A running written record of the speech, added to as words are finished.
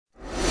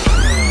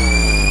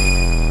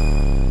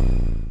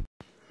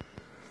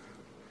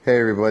Hey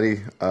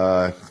everybody,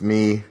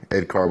 me,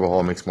 Ed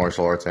Carbajal, mixed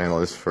martial arts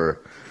analyst for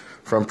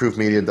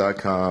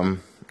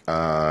FrontProofMedia.com.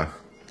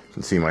 You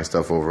can see my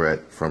stuff over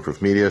at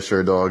FrontProof Media,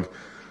 SureDog,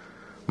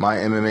 my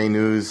MMA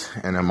news,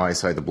 and on my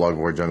site,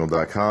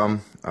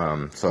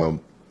 theblogwarjungle.com. So,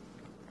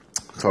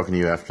 talking to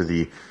you after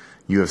the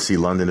UFC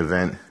London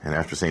event and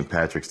after St.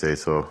 Patrick's Day.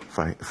 So,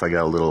 if I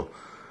got a little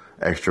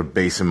extra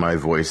bass in my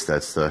voice,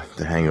 that's the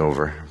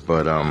hangover.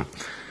 But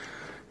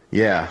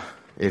yeah.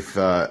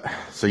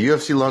 So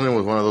UFC London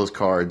was one of those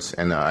cards,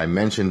 and I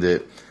mentioned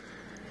it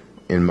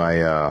in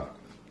my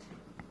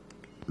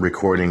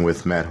recording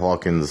with Matt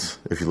Hawkins,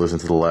 if you listen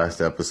to the last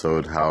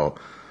episode, how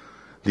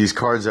these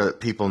cards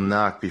that people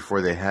knock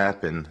before they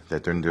happen,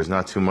 that there's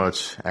not too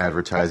much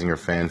advertising or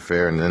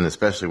fanfare, and then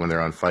especially when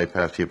they're on Fight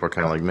Pass, people are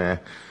kind of like, meh.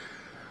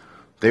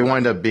 They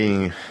wind up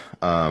being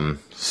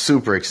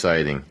super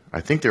exciting.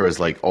 I think there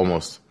was like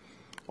almost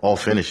all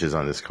finishes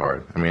on this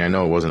card. I mean, I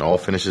know it wasn't all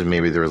finishes.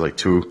 Maybe there was like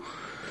 2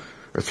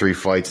 or 3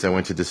 fights that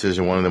went to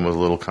decision. One of them was a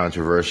little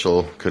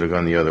controversial. Could have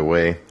gone the other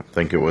way. I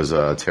think it was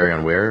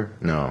Terrion Ware.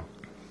 No.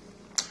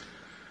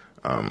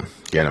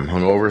 Again, I'm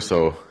hungover,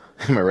 so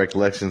my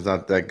recollection's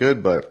not that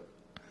good. But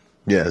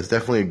yeah, it's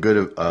definitely a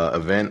good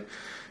event.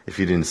 If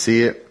you didn't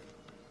see it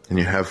and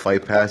you have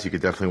Fight Pass, you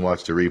could definitely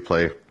watch the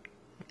replay.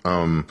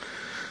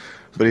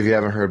 But if you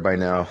haven't heard by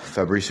now,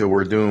 Fabricio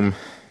Werdum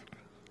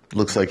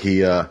looks like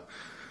he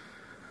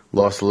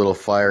lost a little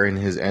fire in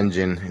his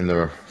engine in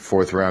the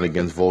 4th round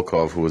against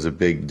Volkov, who was a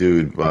big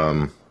dude.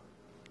 There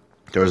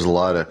was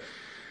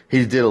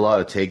he did a lot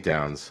of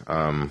takedowns,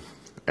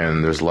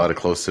 and there's a lot of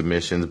close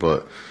submissions.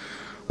 But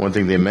one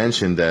thing they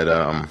mentioned that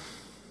I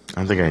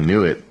don't think I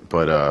knew it,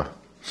 but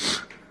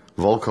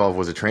Volkov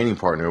was a training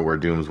partner of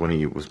Werdum's when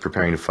he was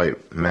preparing to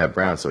fight Matt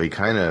Brown, so he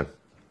kind of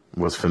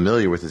was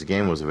familiar with his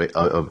game, was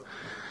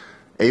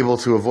able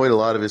to avoid a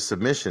lot of his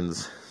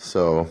submissions.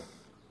 So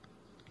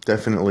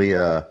definitely.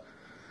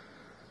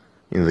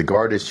 The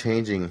guard is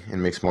changing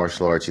in mixed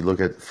martial arts. You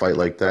look at a fight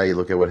like that, you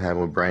look at what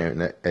happened with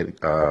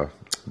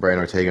Brian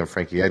Ortega and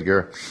Frankie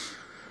Edgar,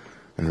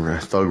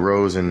 and Thug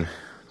Rose and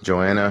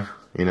Joanna.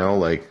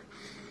 Like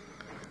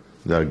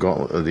the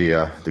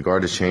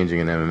guard is changing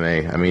in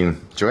MMA. I mean,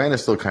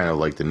 Joanna's still kind of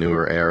like the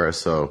newer era,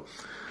 so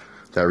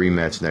that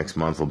rematch next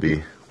month will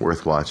be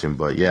worth watching.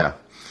 But yeah,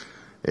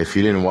 if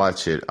you didn't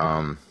watch it,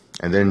 and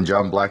then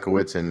John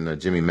Blachowicz and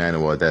Jimmy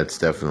Manuwa, that's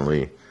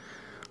definitely.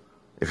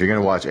 If you're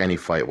going to watch any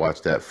fight,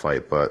 watch that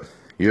fight. But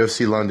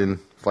UFC London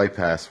Fight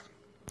Pass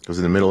was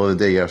in the middle of the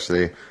day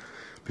yesterday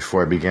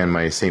before I began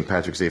my St.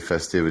 Patrick's Day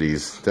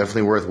festivities.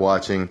 Definitely worth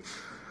watching.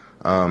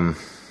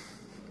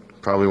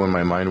 Probably when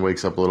my mind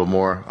wakes up a little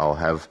more, I'll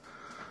have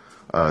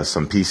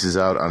some pieces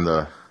out on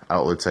the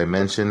outlets I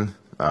mentioned.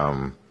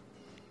 But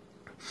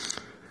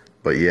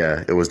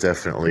yeah, it was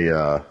definitely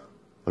a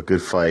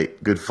good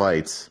fight. Good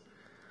fights.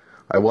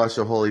 I watched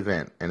the whole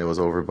event, and it was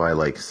over by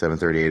like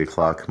 7:30, 8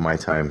 o'clock my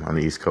time on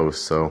the East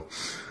Coast. So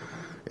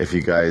if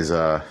you guys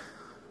are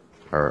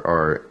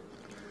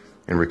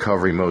in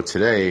recovery mode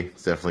today,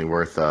 it's definitely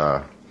worth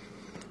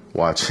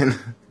watching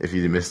if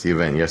you missed the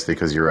event yesterday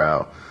because you're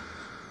out.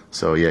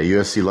 So yeah,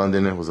 UFC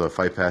London was a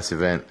Fight Pass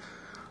event.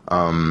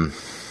 Definitely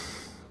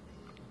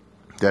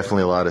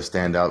a lot of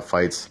standout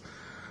fights.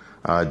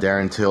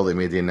 Darren Till, they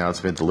made the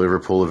announcement the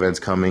Liverpool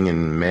event's coming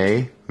in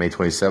May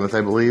 27th,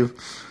 I believe.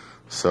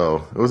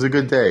 So it was a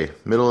good day.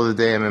 Middle of the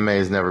day MMA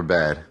is never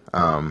bad.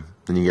 Then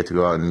you get to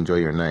go out and enjoy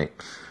your night,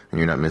 and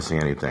you're not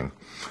missing anything.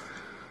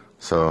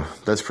 So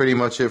that's pretty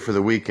much it for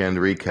the weekend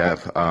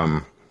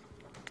recap.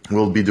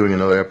 We'll be doing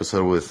another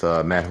episode with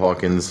Matt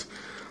Hawkins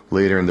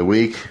later in the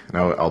week. And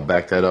I'll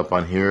back that up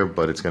on here,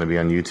 but it's going to be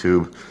on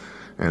YouTube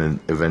and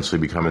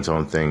eventually become its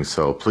own thing.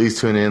 So please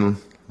tune in,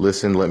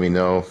 listen, let me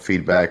know.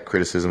 Feedback,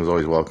 criticism is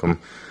always welcome.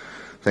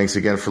 Thanks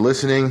again for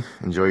listening.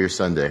 Enjoy your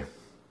Sunday.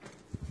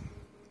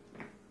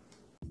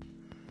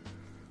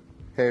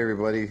 Hey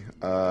everybody,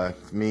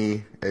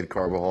 me, Ed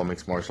Carbajal,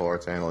 mixed martial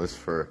arts analyst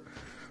for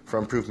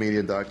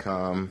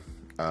FrontProofMedia.com.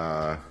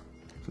 You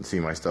can see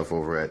my stuff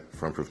over at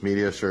FrontProof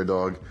Media,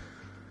 SureDog,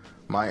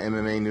 my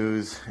MMA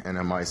news, and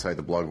on my site,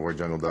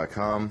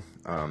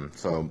 theblogwarjungle.com.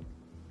 So,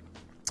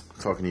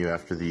 talking to you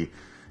after the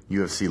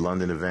UFC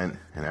London event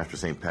and after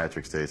St.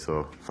 Patrick's Day.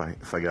 So,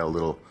 if I got a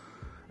little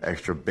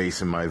extra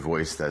bass in my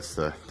voice, that's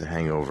the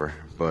hangover.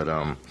 But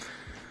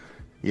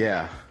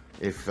yeah.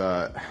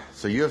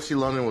 So UFC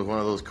London was one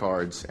of those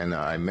cards, and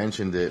I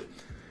mentioned it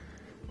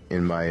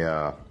in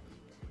my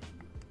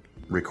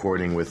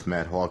recording with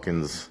Matt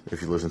Hawkins,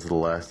 if you listen to the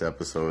last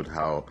episode,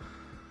 how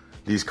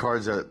these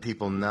cards that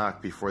people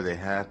knock before they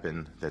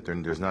happen, that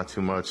there's not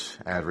too much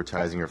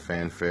advertising or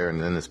fanfare, and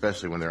then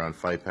especially when they're on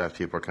Fight Pass,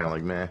 people are kind of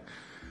like, meh.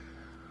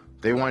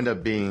 They wind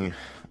up being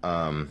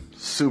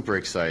super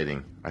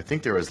exciting. I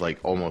think there was like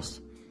almost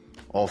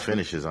all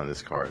finishes on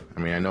this card.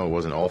 I mean, I know it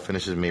wasn't all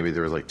finishes. Maybe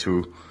there was like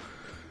 2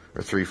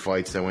 or 3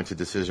 fights that went to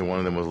decision. One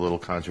of them was a little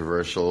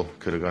controversial.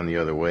 Could have gone the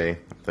other way. I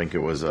think it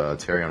was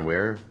Terrion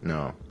Ware.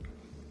 No.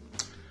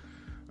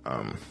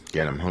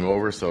 Again, I'm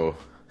hungover, so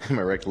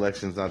my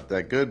recollection's not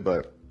that good.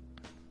 But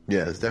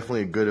yeah, it's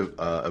definitely a good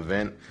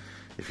event.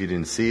 if you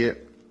didn't see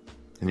it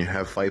and you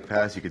have Fight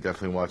Pass, you could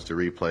definitely watch the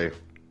replay.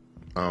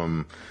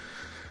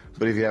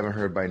 But if you haven't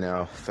heard by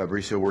now,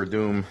 Fabricio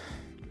Werdum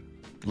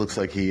looks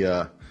like he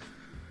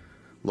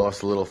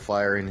lost a little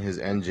fire in his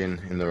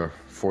engine in the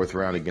fourth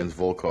round against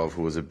Volkov,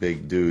 who was a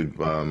big dude.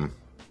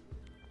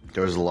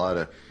 There was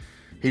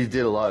he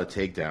did a lot of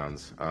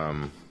takedowns,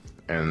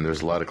 and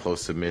there's a lot of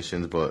close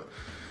submissions. But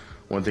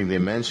one thing they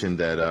mentioned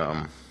that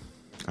I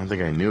don't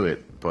think I knew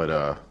it,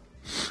 but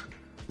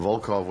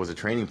Volkov was a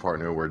training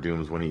partner of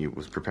Werdum's when he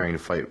was preparing to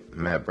fight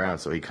Matt Brown,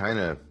 so he kind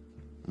of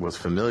was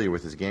familiar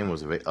with his game,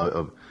 was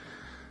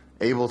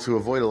able to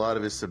avoid a lot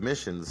of his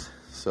submissions.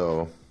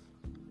 So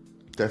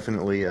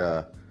definitely,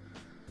 the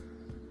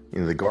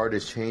guard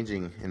is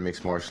changing in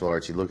mixed martial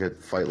arts. You look at a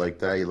fight like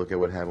that, you look at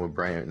what happened with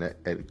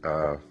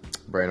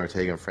Brian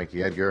Ortega and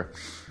Frankie Edgar,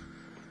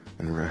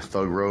 and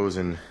Thug Rose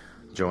and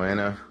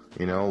Joanna.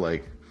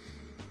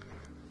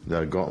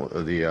 The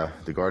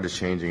guard is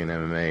changing in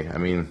MMA. I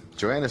mean,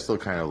 Joanna's still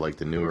kind of like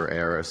the newer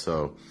era,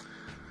 so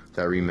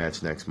that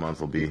rematch next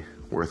month will be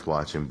worth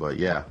watching. But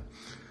yeah,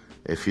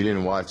 if you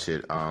didn't watch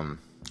it, and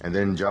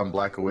then John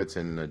Blachowicz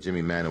and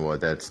Jimmy Manuwa,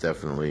 that's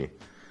definitely,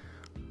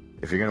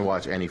 if you're gonna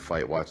watch any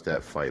fight, watch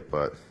that fight.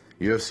 But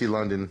UFC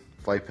London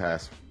Fight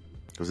Pass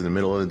was in the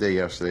middle of the day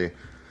yesterday,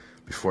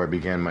 before I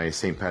began my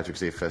St. Patrick's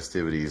Day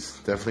festivities.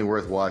 Definitely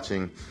worth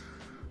watching.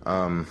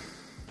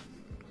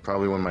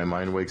 Probably when my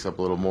mind wakes up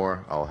a little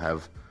more, I'll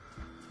have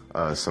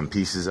some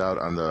pieces out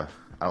on the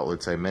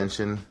outlets I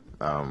mentioned.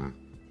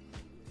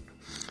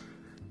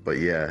 But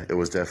yeah, it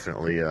was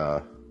definitely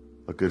a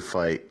good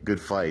fight. Good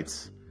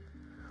fights.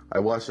 I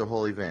watched the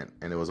whole event,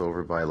 and it was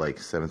over by like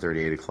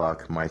 7:30, 8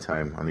 o'clock my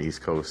time on the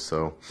East Coast.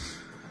 So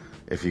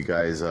if you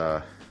guys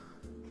are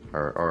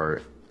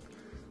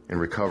in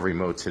recovery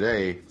mode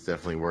today, it's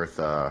definitely worth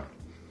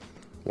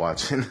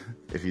watching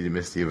if you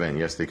missed the event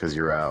yesterday because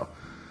you're out.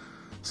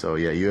 So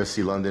yeah,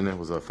 UFC London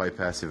was a Fight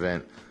Pass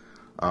event.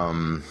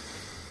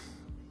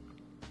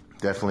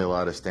 Definitely a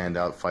lot of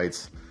standout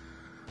fights.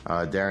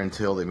 Darren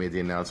Till, they made the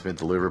announcement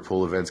the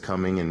Liverpool event's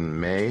coming in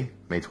May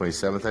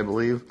 27th, I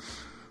believe.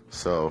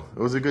 So it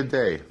was a good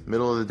day.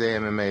 Middle of the day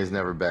MMA is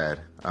never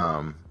bad.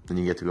 Then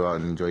you get to go out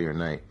and enjoy your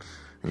night,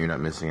 and you're not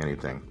missing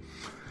anything.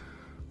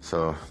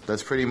 So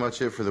that's pretty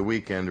much it for the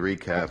weekend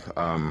recap.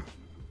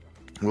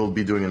 We'll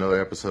be doing another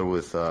episode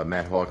with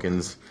Matt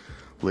Hawkins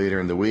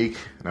later in the week,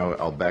 and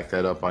I'll back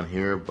that up on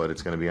here, but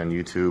it's going to be on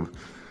YouTube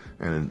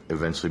and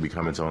eventually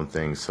become its own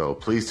thing. So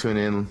please tune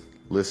in,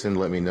 listen,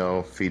 let me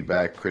know.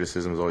 Feedback,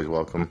 criticism is always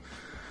welcome.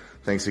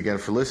 Thanks again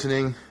for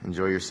listening.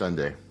 Enjoy your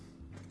Sunday.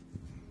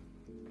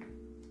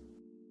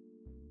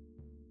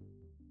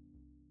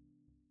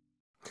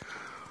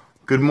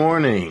 Good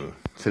morning.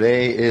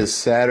 Today is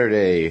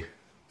Saturday,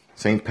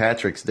 St.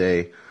 Patrick's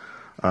Day.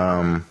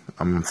 I'm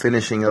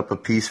finishing up a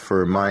piece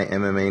for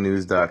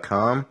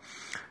mymmanews.com.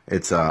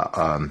 It's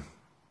a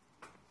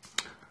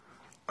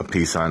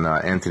piece on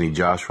Anthony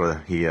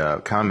Joshua. He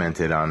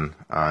commented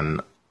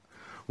on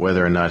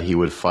whether or not he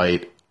would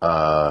fight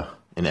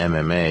in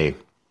MMA.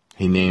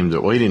 He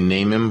didn't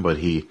name him, but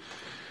he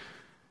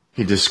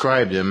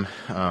described him.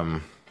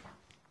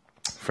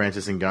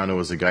 Francis Ngannou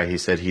was a guy he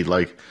said he'd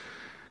like,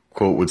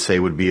 quote, would say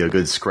would be a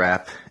good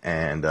scrap.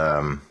 And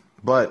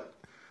but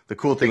the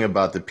cool thing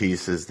about the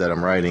piece is that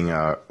I'm writing,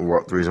 the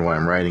reason why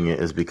I'm writing it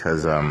is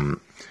because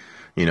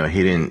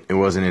it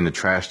wasn't in a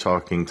trash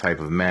talking type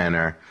of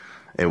manner.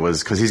 It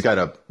was because he's got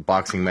a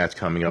boxing match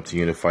coming up to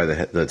unify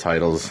the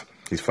titles.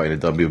 He's fighting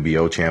a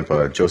WBO champ,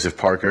 Joseph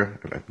Parker.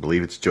 I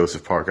believe it's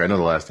Joseph Parker. I know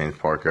the last name's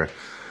Parker.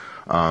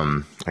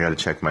 I got to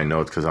check my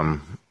notes because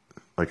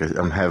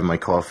I'm having my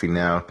coffee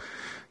now,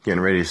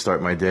 getting ready to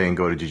start my day and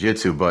go to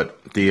jiu-jitsu.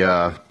 But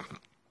the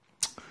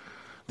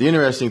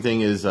interesting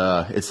thing is,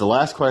 it's the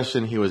last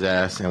question he was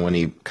asked, and when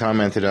he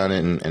commented on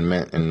it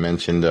and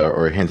mentioned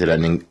or hinted at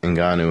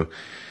Ngannou,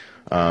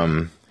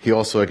 he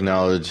also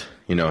acknowledged,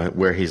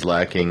 where he's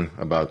lacking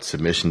about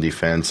submission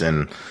defense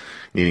and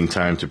needing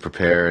time to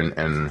prepare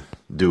and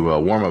do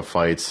warm-up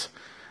fights.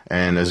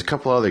 And there's a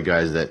couple other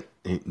guys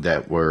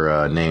that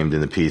were named in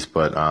the piece,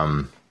 but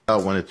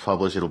when it's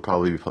published, it'll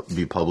probably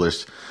be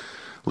published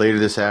later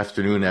this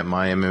afternoon at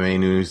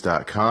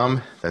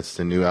mymmanews.com. That's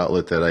the new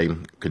outlet that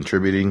I'm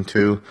contributing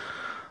to.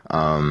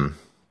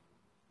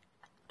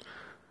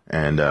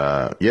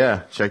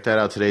 Check that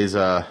out. Today's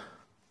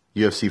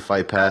UFC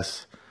Fight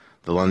Pass,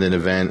 the London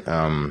event.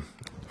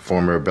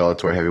 Former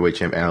Bellator heavyweight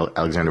champ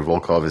Alexander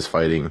Volkov is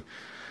fighting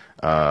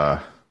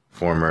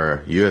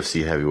former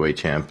UFC heavyweight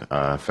champ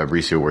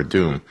Fabricio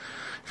Werdum.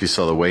 If you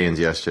saw the weigh-ins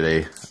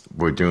yesterday,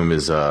 Werdum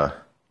is a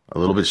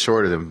little bit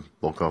shorter than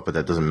Volkov, but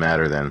that doesn't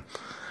matter then.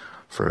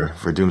 For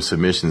Werdum's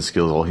submission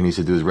skills, all he needs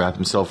to do is wrap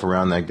himself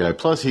around that guy.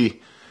 Plus,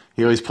 he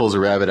always pulls a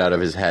rabbit out of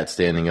his hat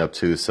standing up,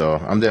 too. So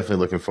I'm definitely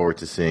looking forward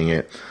to seeing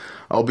it.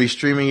 I'll be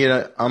streaming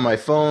it on my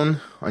phone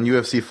on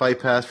UFC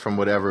Fight Pass from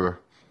whatever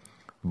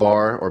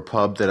bar or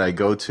pub that I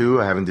go to.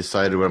 I haven't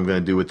decided what I'm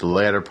going to do with the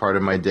latter part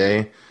of my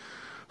day.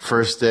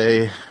 First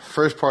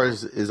part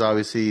is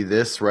obviously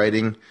this,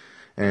 writing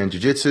and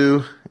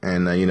jiu-jitsu,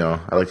 and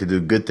I like to do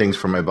good things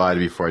for my body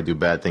before I do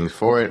bad things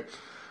for it.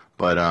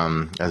 But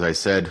as I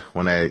said,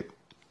 when I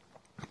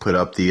put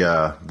up the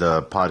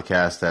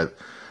podcast that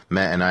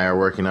Matt and I are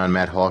working on,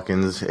 Matt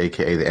Hawkins,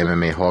 aka the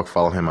MMA Hawk,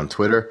 follow him on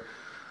Twitter.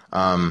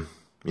 I'm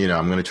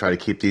going to try to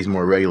keep these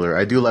more regular.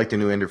 I do like the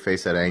new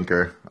interface at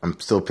Anchor. I'm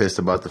still pissed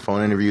about the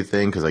phone interview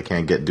thing because I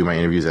can't do my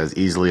interviews as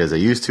easily as I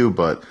used to.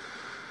 But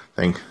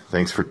thank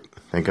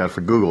God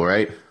for Google,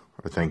 right?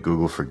 Or thank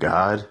Google for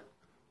God.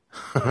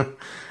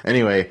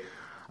 Anyway,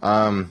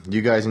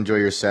 you guys enjoy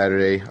your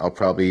Saturday. I'll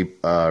probably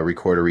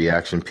record a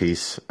reaction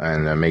piece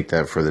and make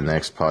that for the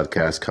next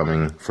podcast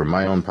coming for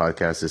my own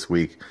podcast this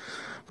week.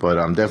 But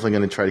I'm definitely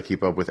going to try to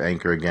keep up with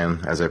Anchor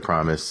again, as I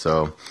promised.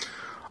 So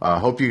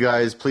hope you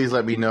guys, please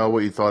let me know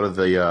what you thought of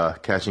the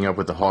Catching Up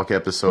with the Hawk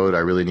episode. I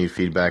really need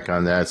feedback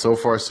on that. So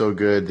far, so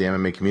good. The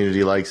MMA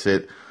community likes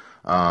it.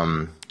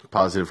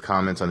 Positive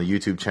comments on the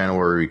YouTube channel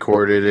where we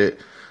recorded it.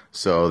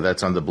 So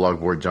that's on the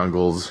Blogboard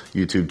Jungles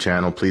YouTube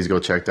channel. Please go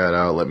check that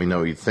out. Let me know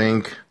what you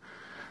think.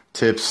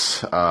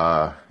 Tips,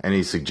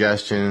 any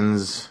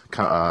suggestions,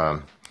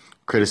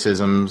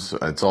 criticisms,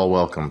 it's all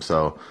welcome.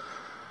 So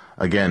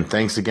again,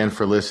 thanks again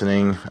for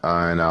listening,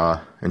 and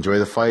enjoy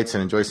the fights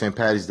and enjoy St.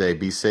 Paddy's Day.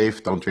 Be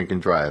safe, don't drink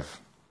and drive.